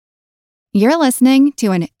You're listening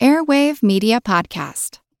to an Airwave Media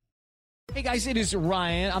Podcast. Hey guys, it is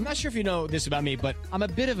Ryan. I'm not sure if you know this about me, but I'm a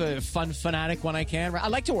bit of a fun fanatic when I can. I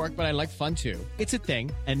like to work, but I like fun too. It's a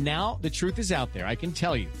thing. And now the truth is out there. I can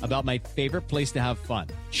tell you about my favorite place to have fun.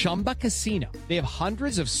 Chumba Casino. They have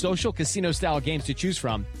hundreds of social casino style games to choose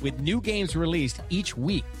from with new games released each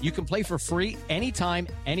week. You can play for free anytime,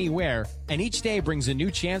 anywhere. And each day brings a new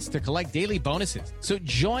chance to collect daily bonuses. So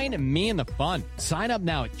join me in the fun. Sign up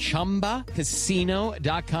now at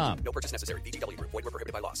ChumbaCasino.com. No purchase necessary. VGW. Void where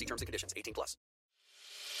prohibited by law. See terms and conditions. 18+.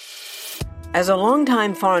 As a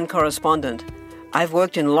longtime foreign correspondent, I've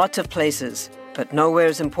worked in lots of places, but nowhere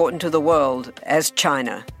as important to the world as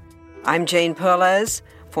China. I'm Jane Perlez,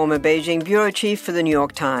 former Beijing bureau chief for the New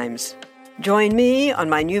York Times. Join me on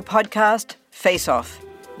my new podcast, Face Off,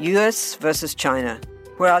 U.S. versus China,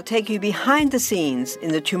 where I'll take you behind the scenes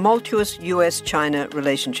in the tumultuous U.S.-China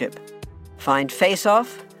relationship. Find Face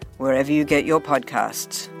Off wherever you get your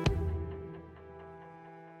podcasts.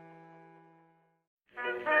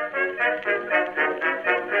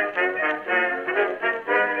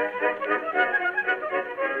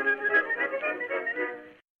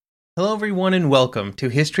 Hello everyone and welcome to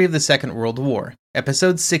History of the Second World War,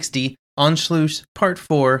 Episode 60, Anschluss, Part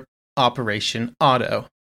 4, Operation Otto.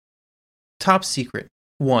 Top Secret.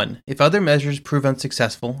 1. If other measures prove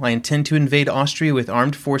unsuccessful, I intend to invade Austria with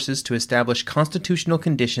armed forces to establish constitutional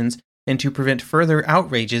conditions and to prevent further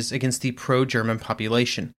outrages against the pro-German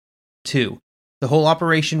population. 2. The whole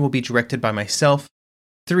operation will be directed by myself.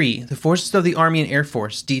 3. The forces of the Army and Air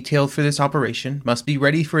Force detailed for this operation must be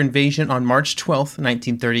ready for invasion on March 12,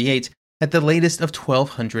 1938, at the latest of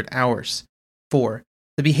 1200 hours. 4.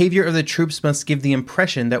 The behavior of the troops must give the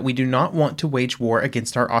impression that we do not want to wage war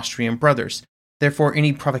against our Austrian brothers. Therefore,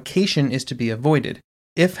 any provocation is to be avoided.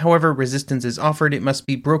 If, however, resistance is offered, it must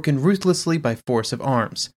be broken ruthlessly by force of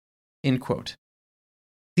arms. End quote.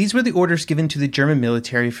 These were the orders given to the German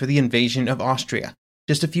military for the invasion of Austria,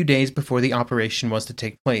 just a few days before the operation was to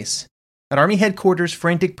take place. At Army headquarters,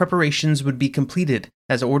 frantic preparations would be completed,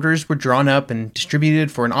 as orders were drawn up and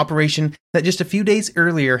distributed for an operation that just a few days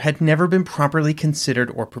earlier had never been properly considered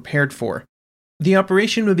or prepared for. The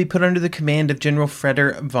operation would be put under the command of General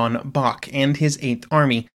Frederick von Bock and his 8th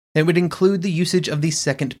Army. It would include the usage of the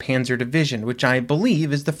 2nd Panzer Division, which I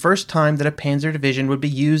believe is the first time that a Panzer Division would be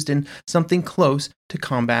used in something close to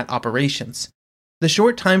combat operations. The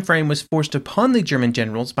short time frame was forced upon the German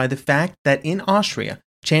generals by the fact that in Austria,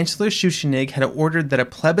 Chancellor Schuschnigg had ordered that a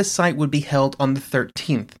plebiscite would be held on the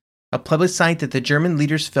 13th, a plebiscite that the German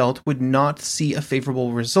leaders felt would not see a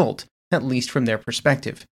favorable result, at least from their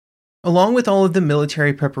perspective. Along with all of the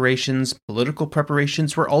military preparations, political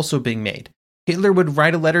preparations were also being made. Hitler would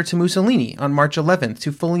write a letter to Mussolini on March 11th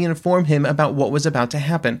to fully inform him about what was about to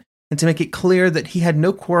happen, and to make it clear that he had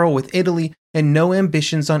no quarrel with Italy and no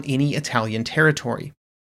ambitions on any Italian territory.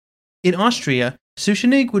 In Austria,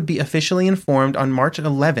 Schuschnigg would be officially informed on March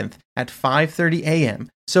 11th at 5:30 a.m.,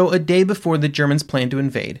 so a day before the Germans planned to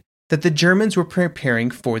invade, that the Germans were preparing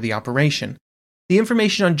for the operation. The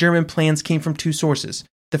information on German plans came from two sources.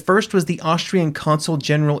 The first was the Austrian consul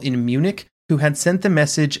general in Munich, who had sent the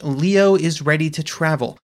message, "Leo is ready to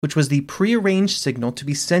travel," which was the prearranged signal to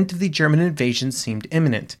be sent if the German invasion seemed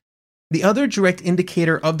imminent. The other direct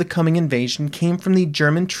indicator of the coming invasion came from the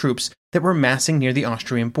German troops that were massing near the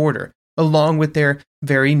Austrian border, along with their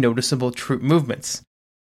very noticeable troop movements.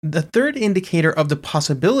 The third indicator of the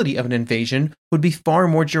possibility of an invasion would be far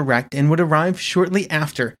more direct and would arrive shortly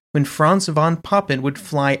after, when Franz von Papen would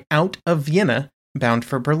fly out of Vienna, bound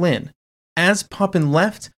for Berlin. As Papen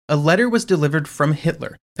left, a letter was delivered from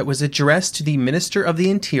Hitler that was addressed to the Minister of the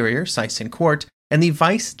Interior, Seyss-Inquart, and the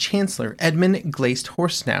Vice-Chancellor, Edmund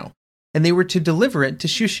Gleist-Horstnau, and they were to deliver it to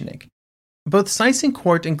Schuschnigg. Both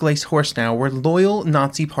Seyss-Inquart and Gleist-Horstnau were loyal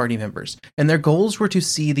Nazi Party members, and their goals were to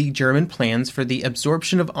see the German plans for the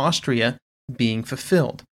absorption of Austria being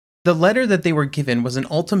fulfilled. The letter that they were given was an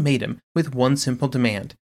ultimatum with one simple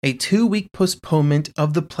demand: a 2-week postponement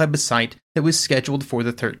of the plebiscite that was scheduled for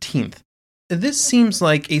the 13th. This seems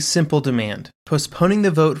like a simple demand, postponing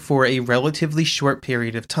the vote for a relatively short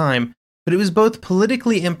period of time, but it was both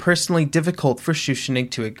politically and personally difficult for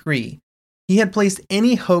Schuschnigg to agree. He had placed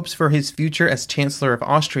any hopes for his future as Chancellor of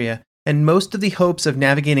Austria, and most of the hopes of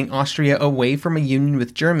navigating Austria away from a union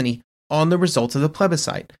with Germany, on the results of the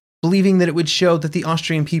plebiscite, believing that it would show that the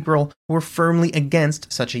Austrian people were firmly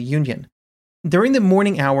against such a union. During the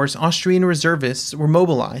morning hours, Austrian reservists were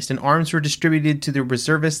mobilized and arms were distributed to the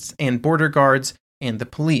reservists and border guards and the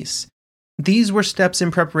police. These were steps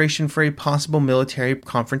in preparation for a possible military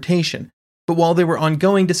confrontation, but while they were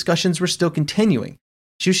ongoing, discussions were still continuing.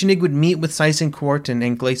 Schuschnigg would meet with Seyss-Inquart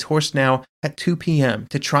and Glaise-Horstnau at 2 p.m.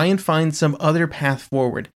 to try and find some other path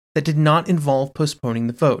forward that did not involve postponing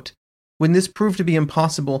the vote. When this proved to be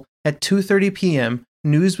impossible, at 2:30 p.m.,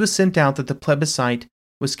 news was sent out that the plebiscite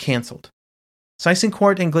was cancelled.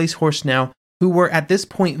 Seyss-Inquart and Glaise-Horstnau, who were at this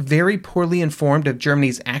point very poorly informed of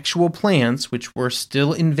Germany's actual plans, which were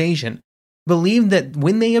still invasion, believed that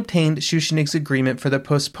when they obtained Schuschnigg's agreement for the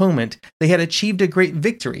postponement, they had achieved a great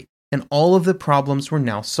victory, and all of the problems were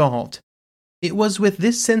now solved. It was with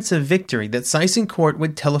this sense of victory that Seyss-Inquart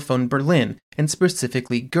would telephone Berlin, and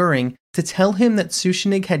specifically Göring, to tell him that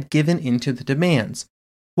Schuschnigg had given in to the demands.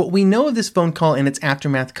 What we know of this phone call and its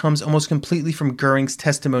aftermath comes almost completely from Göring's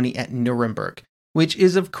testimony at Nuremberg, which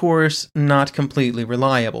is, of course, not completely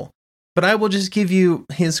reliable. But I will just give you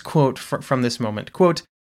his quote from this moment. Quote,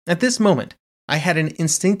 "At this moment, I had an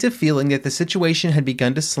instinctive feeling that the situation had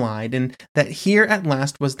begun to slide and that here at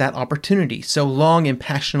last was that opportunity, so long and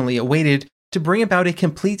passionately awaited, to bring about a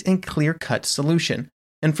complete and clear-cut solution.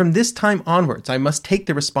 And from this time onwards, I must take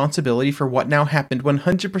the responsibility for what now happened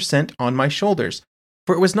 100% on my shoulders.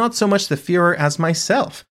 For it was not so much the Führer as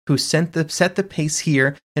myself who set the pace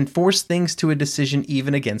here and forced things to a decision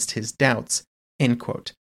even against his doubts." End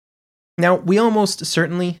quote. Now, we almost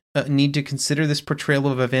certainly need to consider this portrayal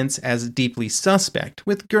of events as deeply suspect,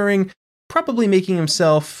 with Göring probably making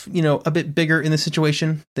himself, a bit bigger in the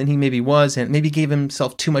situation than he maybe was, and maybe gave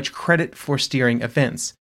himself too much credit for steering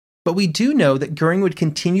events. But we do know that Göring would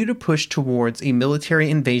continue to push towards a military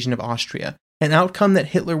invasion of Austria, an outcome that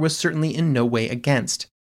Hitler was certainly in no way against.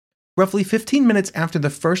 Roughly 15 minutes after the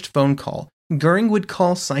first phone call, Göring would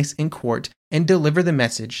call Seyss-Inquart and deliver the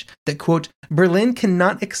message that, quote, "Berlin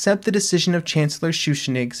cannot accept the decision of Chancellor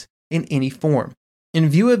Schuschnigg in any form. In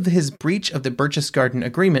view of his breach of the Berchtesgaden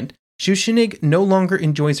Agreement, Schuschnigg no longer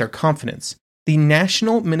enjoys our confidence. The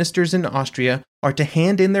national ministers in Austria are to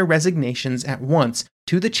hand in their resignations at once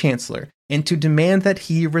to the Chancellor and to demand that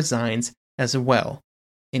he resigns as well."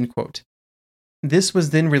 End quote. This was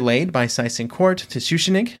then relayed by Seyss-Inquart to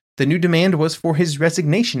Schuschnigg. The new demand was for his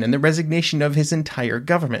resignation and the resignation of his entire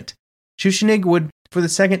government. Schuschnigg would, for the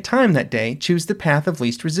second time that day, choose the path of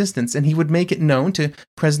least resistance, and he would make it known to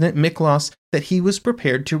President Miklos that he was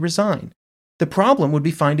prepared to resign. The problem would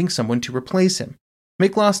be finding someone to replace him.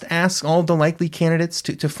 Miklos asked all the likely candidates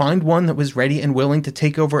to find one that was ready and willing to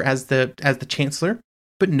take over as the chancellor,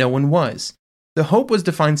 but no one was. The hope was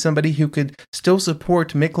to find somebody who could still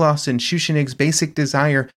support Miklos and Schuschnigg's basic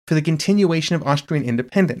desire for the continuation of Austrian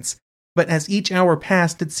independence, but as each hour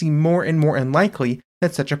passed, it seemed more and more unlikely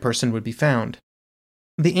that such a person would be found.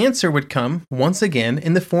 The answer would come, once again,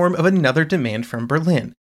 in the form of another demand from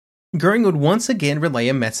Berlin. Göring would once again relay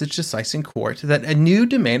a message to Seyss-Inquart that a new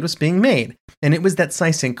demand was being made, and it was that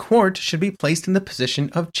Seyss-Inquart should be placed in the position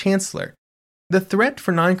of chancellor. The threat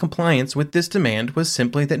for non-compliance with this demand was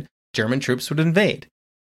simply that German troops would invade.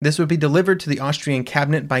 This would be delivered to the Austrian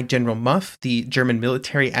cabinet by General Muff, the German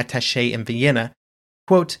military attaché in Vienna.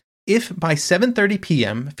 Quote, "If by 7:30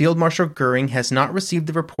 p.m. Field Marshal Göring has not received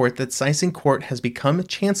the report that Seyss-Inquart has become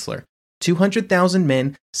chancellor, 200,000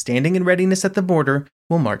 men standing in readiness at the border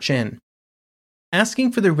will march in."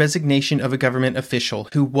 Asking for the resignation of a government official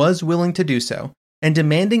who was willing to do so, and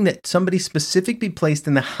demanding that somebody specific be placed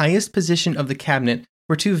in the highest position of the cabinet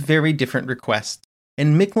were two very different requests,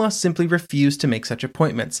 and Miklos simply refused to make such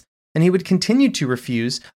appointments, and he would continue to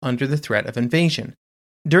refuse under the threat of invasion.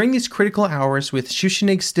 During these critical hours, with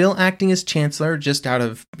Schuschnigg still acting as chancellor just out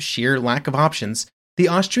of sheer lack of options, the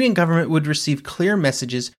Austrian government would receive clear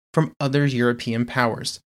messages from other European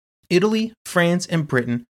powers. Italy, France, and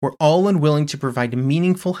Britain were all unwilling to provide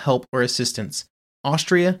meaningful help or assistance.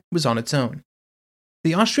 Austria was on its own.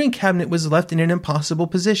 The Austrian cabinet was left in an impossible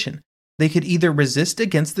position. They could either resist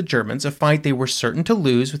against the Germans, a fight they were certain to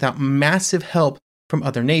lose without massive help from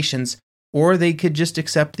other nations, or they could just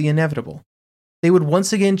accept the inevitable. They would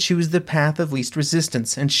once again choose the path of least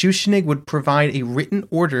resistance, and Schuschnigg would provide a written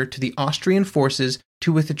order to the Austrian forces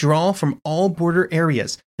to withdraw from all border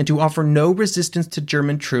areas and to offer no resistance to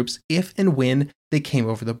German troops if and when they came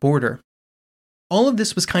over the border. All of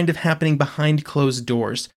this was kind of happening behind closed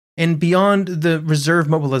doors, and beyond the reserve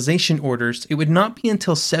mobilization orders, it would not be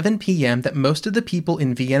until 7 p.m. that most of the people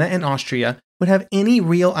in Vienna and Austria would have any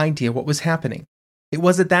real idea what was happening. It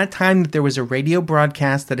was at that time that there was a radio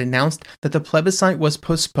broadcast that announced that the plebiscite was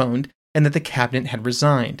postponed and that the cabinet had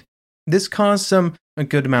resigned. This caused a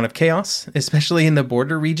good amount of chaos, especially in the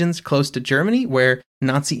border regions close to Germany, where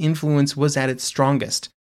Nazi influence was at its strongest.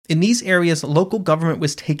 In these areas, local government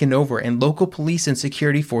was taken over and local police and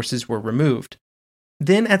security forces were removed.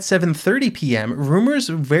 Then at 7:30 p.m., rumors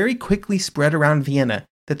very quickly spread around Vienna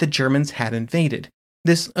that the Germans had invaded.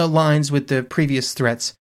 This aligns with the previous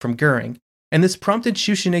threats from Goering, and this prompted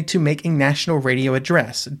Schuschnigg to make a national radio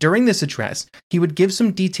address. During this address, he would give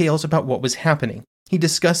some details about what was happening. He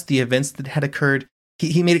discussed the events that had occurred.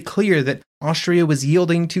 He made it clear that Austria was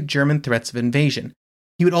yielding to German threats of invasion.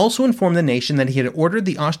 He would also inform the nation that he had ordered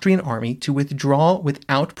the Austrian army to withdraw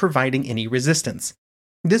without providing any resistance.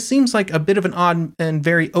 This seems like a bit of an odd and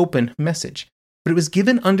very open message, but it was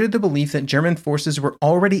given under the belief that German forces were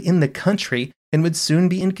already in the country and would soon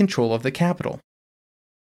be in control of the capital.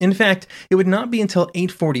 In fact, it would not be until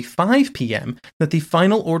 8:45 p.m. that the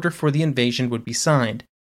final order for the invasion would be signed.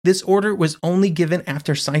 This order was only given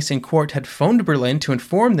after Seyss-Inquart had phoned Berlin to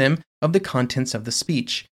inform them of the contents of the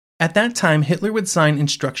speech. At that time, Hitler would sign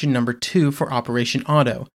instruction number 2 for Operation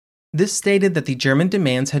Otto. This stated that the German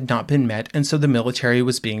demands had not been met, and so the military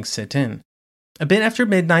was being sent in. A bit after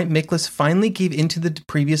midnight, Miklas finally gave in to the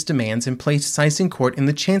previous demands and placed Seyss-Inquart in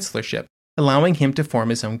the chancellorship, allowing him to form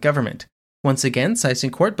his own government. Once again,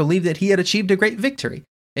 Seyss-Inquart believed that he had achieved a great victory,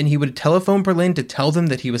 and he would telephone Berlin to tell them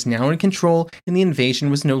that he was now in control and the invasion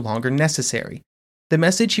was no longer necessary. The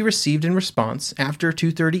message he received in response, after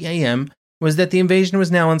 2:30 a.m., was that the invasion was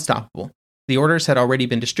now unstoppable. The orders had already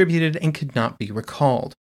been distributed and could not be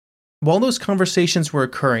recalled. While those conversations were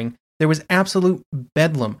occurring, there was absolute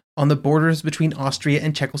bedlam on the borders between Austria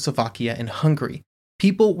and Czechoslovakia and Hungary.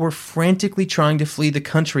 People were frantically trying to flee the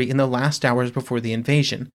country in the last hours before the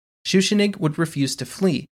invasion. Schuschnigg would refuse to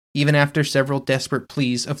flee, even after several desperate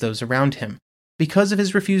pleas of those around him. Because of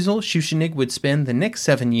his refusal, Schuschnigg would spend the next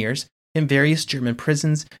 7 years in various German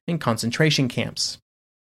prisons and concentration camps.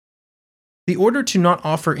 The order to not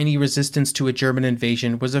offer any resistance to a German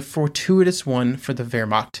invasion was a fortuitous one for the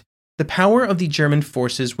Wehrmacht. The power of the German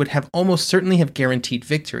forces would have almost certainly have guaranteed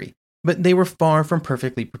victory, but they were far from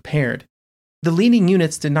perfectly prepared. The leading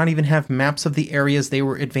units did not even have maps of the areas they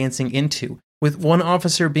were advancing into, with one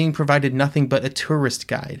officer being provided nothing but a tourist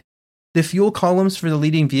guide. The fuel columns for the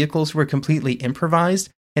leading vehicles were completely improvised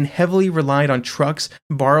and heavily relied on trucks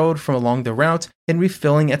borrowed from along the route and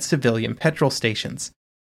refilling at civilian petrol stations.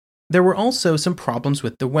 There were also some problems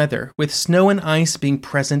with the weather, with snow and ice being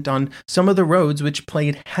present on some of the roads, which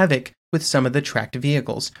played havoc with some of the tracked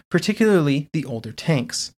vehicles, particularly the older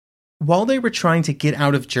tanks. While they were trying to get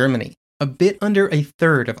out of Germany, a bit under a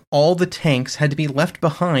third of all the tanks had to be left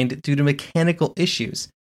behind due to mechanical issues,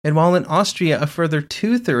 and while in Austria a further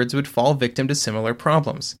 2/3 would fall victim to similar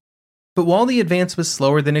problems. But while the advance was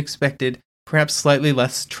slower than expected, perhaps slightly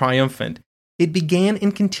less triumphant, it began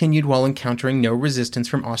and continued while encountering no resistance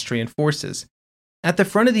from Austrian forces. At the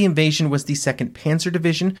front of the invasion was the 2nd Panzer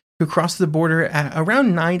Division, who crossed the border at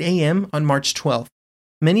around 9 a.m. on March 12th.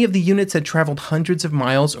 Many of the units had traveled hundreds of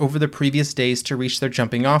miles over the previous days to reach their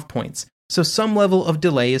jumping-off points, so some level of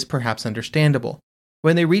delay is perhaps understandable.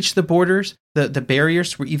 When they reached the borders, the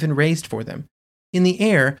barriers were even raised for them. In the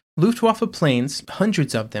air, Luftwaffe planes,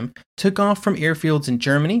 hundreds of them, took off from airfields in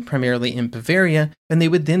Germany, primarily in Bavaria, and they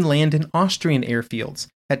would then land in Austrian airfields,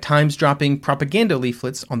 at times dropping propaganda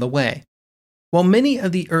leaflets on the way. While many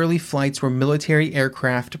of the early flights were military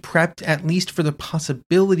aircraft prepped at least for the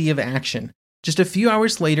possibility of action, just a few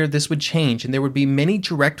hours later this would change and there would be many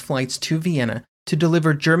direct flights to Vienna to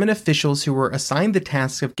deliver German officials who were assigned the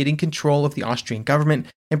task of getting control of the Austrian government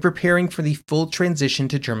and preparing for the full transition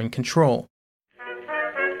to German control.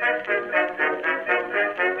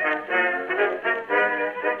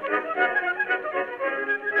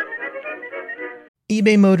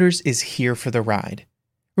 eBay Motors is here for the ride.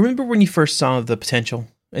 Remember when you first saw the potential?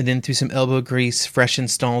 And then through some elbow grease, fresh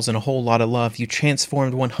installs, and a whole lot of love, you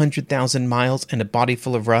transformed 100,000 miles and a body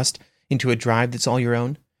full of rust into a drive that's all your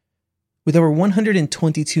own? With over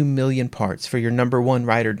 122 million parts for your number one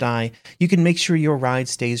ride or die, you can make sure your ride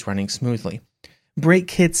stays running smoothly. Brake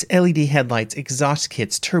kits, LED headlights, exhaust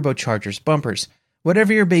kits, turbochargers, bumpers,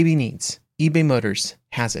 whatever your baby needs, eBay Motors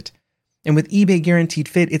has it. And with eBay Guaranteed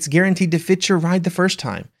Fit, it's guaranteed to fit your ride the first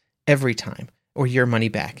time, every time, or your money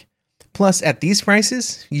back. Plus, at these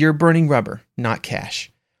prices, you're burning rubber, not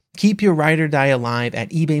cash. Keep your ride or die alive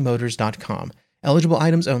at ebaymotors.com. Eligible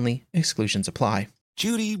items only. Exclusions apply.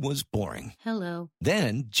 Judy was boring. Hello.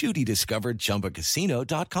 Then Judy discovered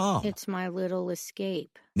ChumbaCasino.com. It's my little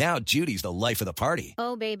escape. Now Judy's the life of the party.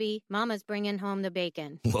 Oh, baby, mama's bringing home the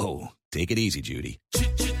bacon. Whoa, take it easy, Judy.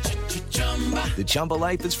 The Chumba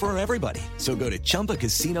life is for everybody. So go to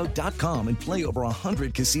ChumbaCasino.com and play over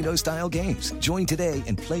 100 casino-style games. Join today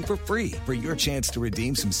and play for free for your chance to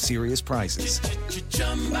redeem some serious prizes.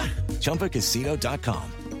 ChumbaCasino.com.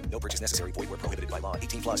 No purchase necessary. Void where prohibited by law.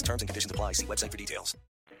 18 plus terms and conditions apply. See website for details.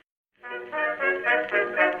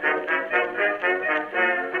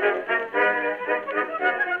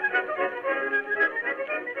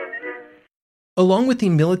 along with the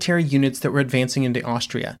military units that were advancing into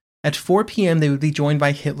Austria. At 4 p.m., they would be joined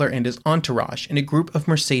by Hitler and his entourage in a group of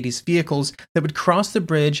Mercedes vehicles that would cross the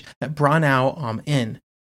bridge at Braunau am Inn.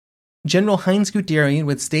 General Heinz Guderian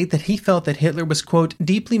would state that he felt that Hitler was, quote,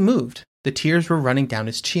 deeply moved. The tears were running down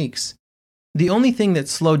his cheeks. The only thing that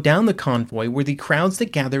slowed down the convoy were the crowds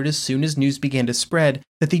that gathered as soon as news began to spread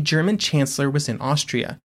that the German Chancellor was in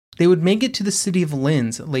Austria. They would make it to the city of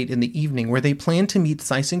Linz late in the evening, where they planned to meet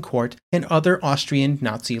Seyss-Inquart and other Austrian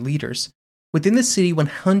Nazi leaders. Within the city,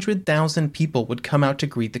 100,000 people would come out to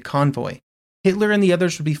greet the convoy. Hitler and the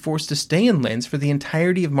others would be forced to stay in Linz for the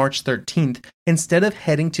entirety of March 13th instead of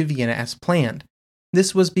heading to Vienna as planned.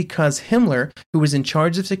 This was because Himmler, who was in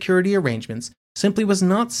charge of security arrangements, simply was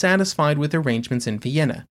not satisfied with arrangements in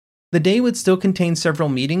Vienna. The day would still contain several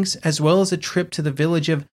meetings, as well as a trip to the village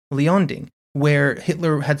of Leonding, where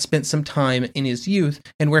Hitler had spent some time in his youth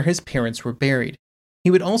and where his parents were buried.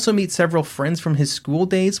 He would also meet several friends from his school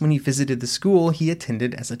days when he visited the school he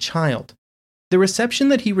attended as a child. The reception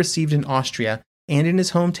that he received in Austria and in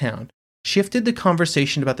his hometown shifted the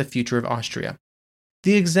conversation about the future of Austria.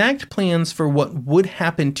 The exact plans for what would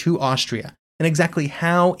happen to Austria and exactly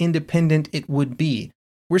how independent it would be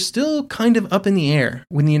were still kind of up in the air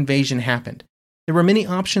when the invasion happened. There were many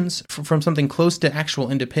options from something close to actual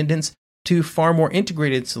independence to far more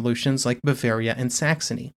integrated solutions like Bavaria and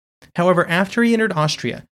Saxony. However, after he entered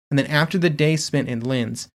Austria, and then after the day spent in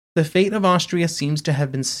Linz, the fate of Austria seems to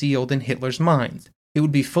have been sealed in Hitler's mind. It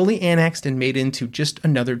would be fully annexed and made into just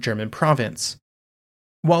another German province.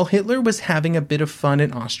 While Hitler was having a bit of fun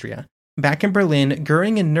in Austria, back in Berlin,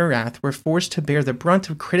 Goering and Neurath were forced to bear the brunt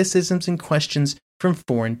of criticisms and questions from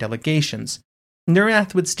foreign delegations.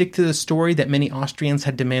 Neurath would stick to the story that many Austrians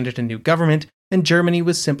had demanded a new government, and Germany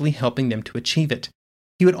was simply helping them to achieve it.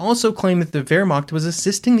 He would also claim that the Wehrmacht was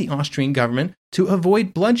assisting the Austrian government to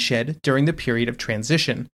avoid bloodshed during the period of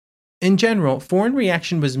transition. In general, foreign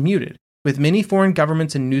reaction was muted, with many foreign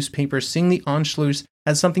governments and newspapers seeing the Anschluss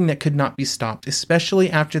as something that could not be stopped, especially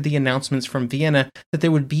after the announcements from Vienna that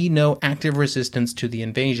there would be no active resistance to the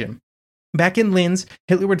invasion. Back in Linz,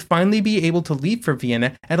 Hitler would finally be able to leave for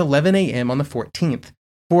Vienna at 11 a.m. on the 14th,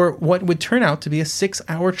 for what would turn out to be a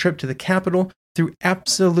 6-hour trip to the capital through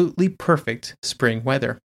absolutely perfect spring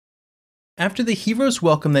weather. After the hero's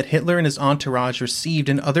welcome that Hitler and his entourage received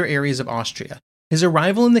in other areas of Austria, his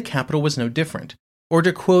arrival in the capital was no different. Or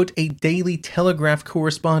to quote a Daily Telegraph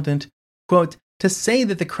correspondent, quote, to say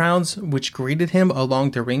that the crowds which greeted him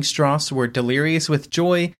along the Ringstrasse were delirious with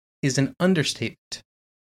joy is an understatement.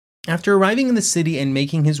 After arriving in the city and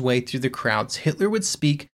making his way through the crowds, Hitler would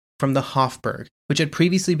speak from the Hofburg, which had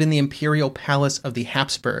previously been the imperial palace of the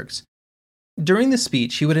Habsburgs. During the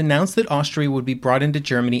speech, he would announce that Austria would be brought into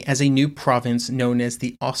Germany as a new province known as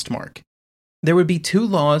the Ostmark. There would be 2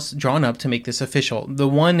 laws drawn up to make this official. The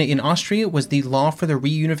one in Austria was the law for the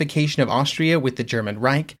reunification of Austria with the German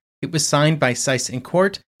Reich. It was signed by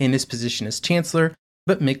Seyss-Inquart in his position as Chancellor,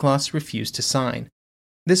 but Miklas refused to sign.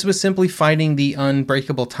 This was simply fighting the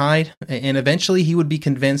unbreakable tide, and eventually he would be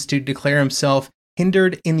convinced to declare himself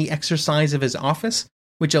hindered in the exercise of his office,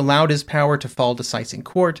 which allowed his power to fall to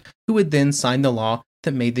Seyss-Inquart, who would then sign the law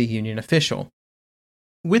that made the Union official.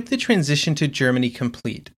 With the transition to Germany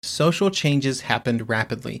complete, social changes happened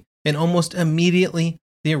rapidly, and almost immediately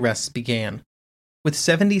the arrests began, with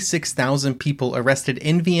 76,000 people arrested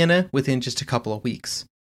in Vienna within just a couple of weeks.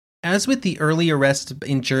 As with the early arrests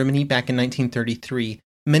in Germany back in 1933,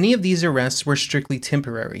 many of these arrests were strictly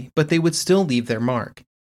temporary, but they would still leave their mark.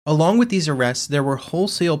 Along with these arrests, there were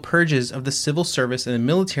wholesale purges of the civil service and the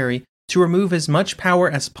military to remove as much power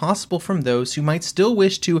as possible from those who might still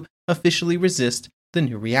wish to officially resist the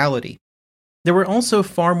new reality. There were also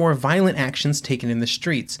far more violent actions taken in the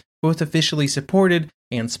streets, both officially supported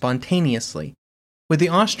and spontaneously. With the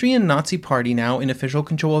Austrian Nazi Party now in official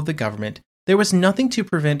control of the government, there was nothing to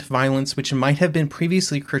prevent violence which might have been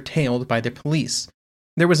previously curtailed by the police.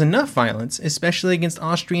 There was enough violence, especially against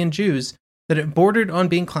Austrian Jews, that it bordered on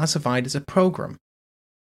being classified as a pogrom.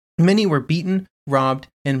 Many were beaten, robbed,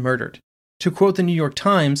 and murdered. To quote the New York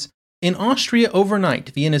Times, in Austria overnight,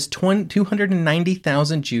 Vienna's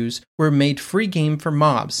 290,000 Jews were made free game for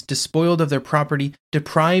mobs, despoiled of their property,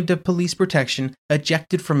 deprived of police protection,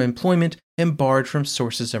 ejected from employment, and barred from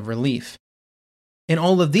sources of relief. And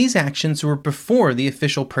all of these actions were before the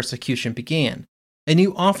official persecution began. A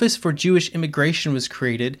new office for Jewish immigration was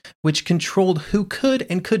created, which controlled who could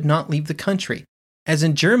and could not leave the country. As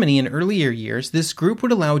in Germany in earlier years, this group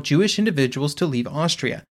would allow Jewish individuals to leave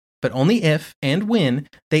Austria, but only if and when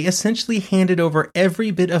they essentially handed over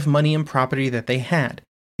every bit of money and property that they had.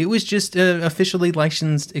 It was just officially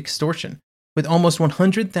licensed extortion. with almost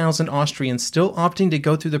 100,000 Austrians still opting to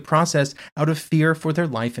go through the process out of fear for their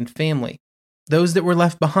life and family. Those that were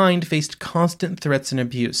left behind faced constant threats and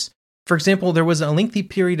abuse. For example, there was a lengthy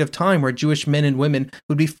period of time where Jewish men and women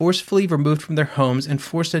would be forcefully removed from their homes and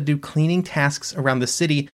forced to do cleaning tasks around the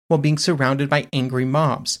city while being surrounded by angry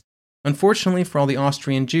mobs. Unfortunately for all the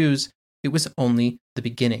Austrian Jews, it was only the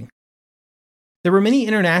beginning. There were many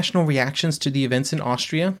international reactions to the events in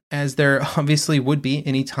Austria, as there obviously would be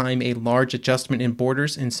any time a large adjustment in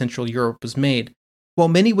borders in Central Europe was made. While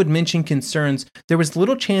many would mention concerns, there was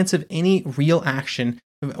little chance of any real action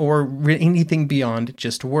or anything beyond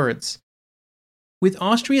just words. With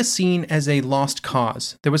Austria seen as a lost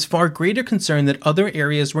cause, there was far greater concern that other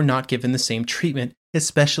areas were not given the same treatment,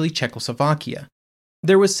 especially Czechoslovakia.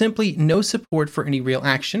 There was simply no support for any real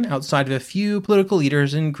action outside of a few political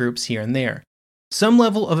leaders and groups here and there. Some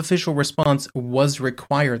level of official response was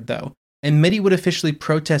required, though, and many would officially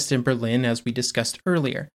protest in Berlin, as we discussed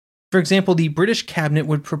earlier. For example, the British cabinet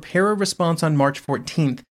would prepare a response on March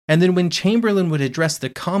 14th, and then when Chamberlain would address the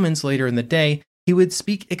Commons later in the day, he would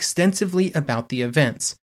speak extensively about the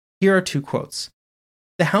events. Here are two quotes.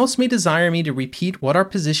 "The House may desire me to repeat what our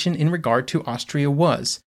position in regard to Austria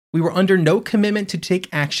was. We were under no commitment to take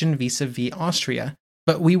action vis-à-vis Austria,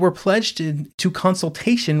 but we were pledged to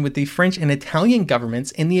consultation with the French and Italian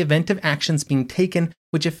governments in the event of actions being taken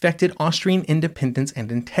which affected Austrian independence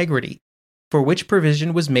and integrity, for which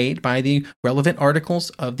provision was made by the relevant articles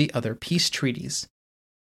of the other peace treaties.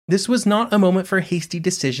 This was not a moment for hasty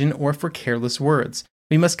decision or for careless words.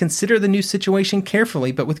 We must consider the new situation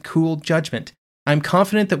carefully but with cool judgment. I am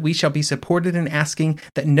confident that we shall be supported in asking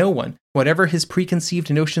that no one, whatever his preconceived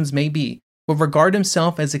notions may be, will regard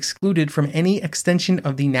himself as excluded from any extension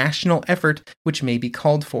of the national effort which may be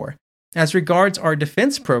called for. As regards our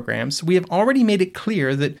defense programs, we have already made it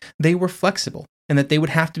clear that they were flexible, and that they would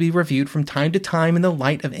have to be reviewed from time to time in the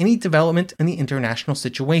light of any development in the international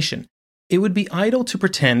situation. It would be idle to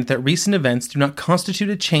pretend that recent events do not constitute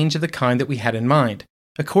a change of the kind that we had in mind.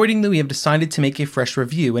 Accordingly, we have decided to make a fresh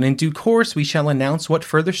review, and in due course we shall announce what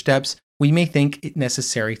further steps we may think it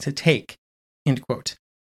necessary to take." End quote.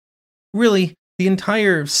 Really, the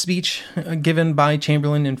entire speech given by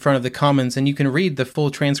Chamberlain in front of the Commons, and you can read the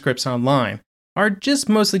full transcripts online, are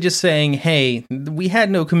mostly just saying, hey, we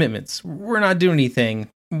had no commitments, we're not doing anything,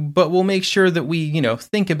 but we'll make sure that we,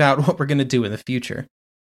 think about what we're going to do in the future.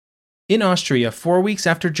 In Austria, 4 weeks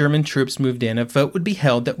after German troops moved in, a vote would be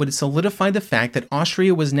held that would solidify the fact that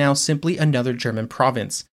Austria was now simply another German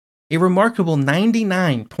province. A remarkable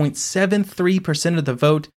 99.73% of the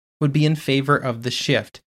vote would be in favor of the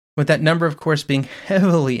shift, with that number, of course, being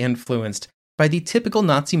heavily influenced by the typical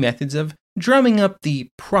Nazi methods of drumming up the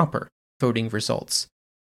proper voting results.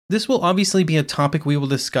 This will obviously be a topic we will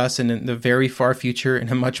discuss in the very far future in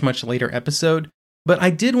a much, much later episode, but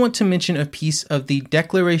I did want to mention a piece of the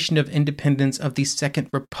Declaration of Independence of the Second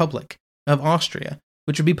Republic of Austria,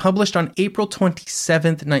 which would be published on April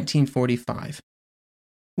 27, 1945.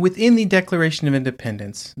 Within the Declaration of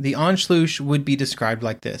Independence, the Anschluss would be described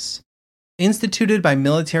like this: "Instituted by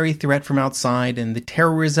military threat from outside and the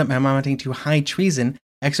terrorism amounting to high treason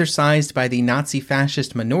exercised by the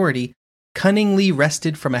Nazi-fascist minority, cunningly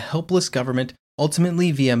wrested from a helpless government,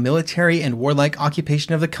 ultimately via military and warlike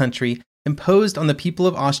occupation of the country, imposed on the people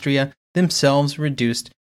of Austria, themselves reduced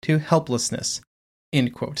to helplessness."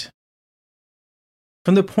 End quote.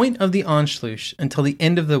 From the point of the Anschluss until the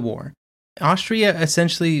end of the war, Austria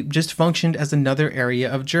essentially just functioned as another area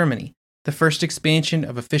of Germany, the first expansion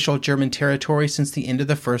of official German territory since the end of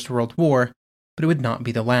the First World War, but it would not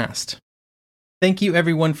be the last. Thank you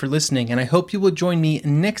everyone for listening, and I hope you will join me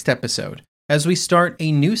next episode as we start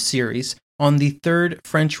a new series on the Third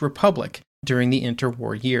French Republic during the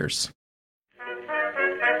interwar years.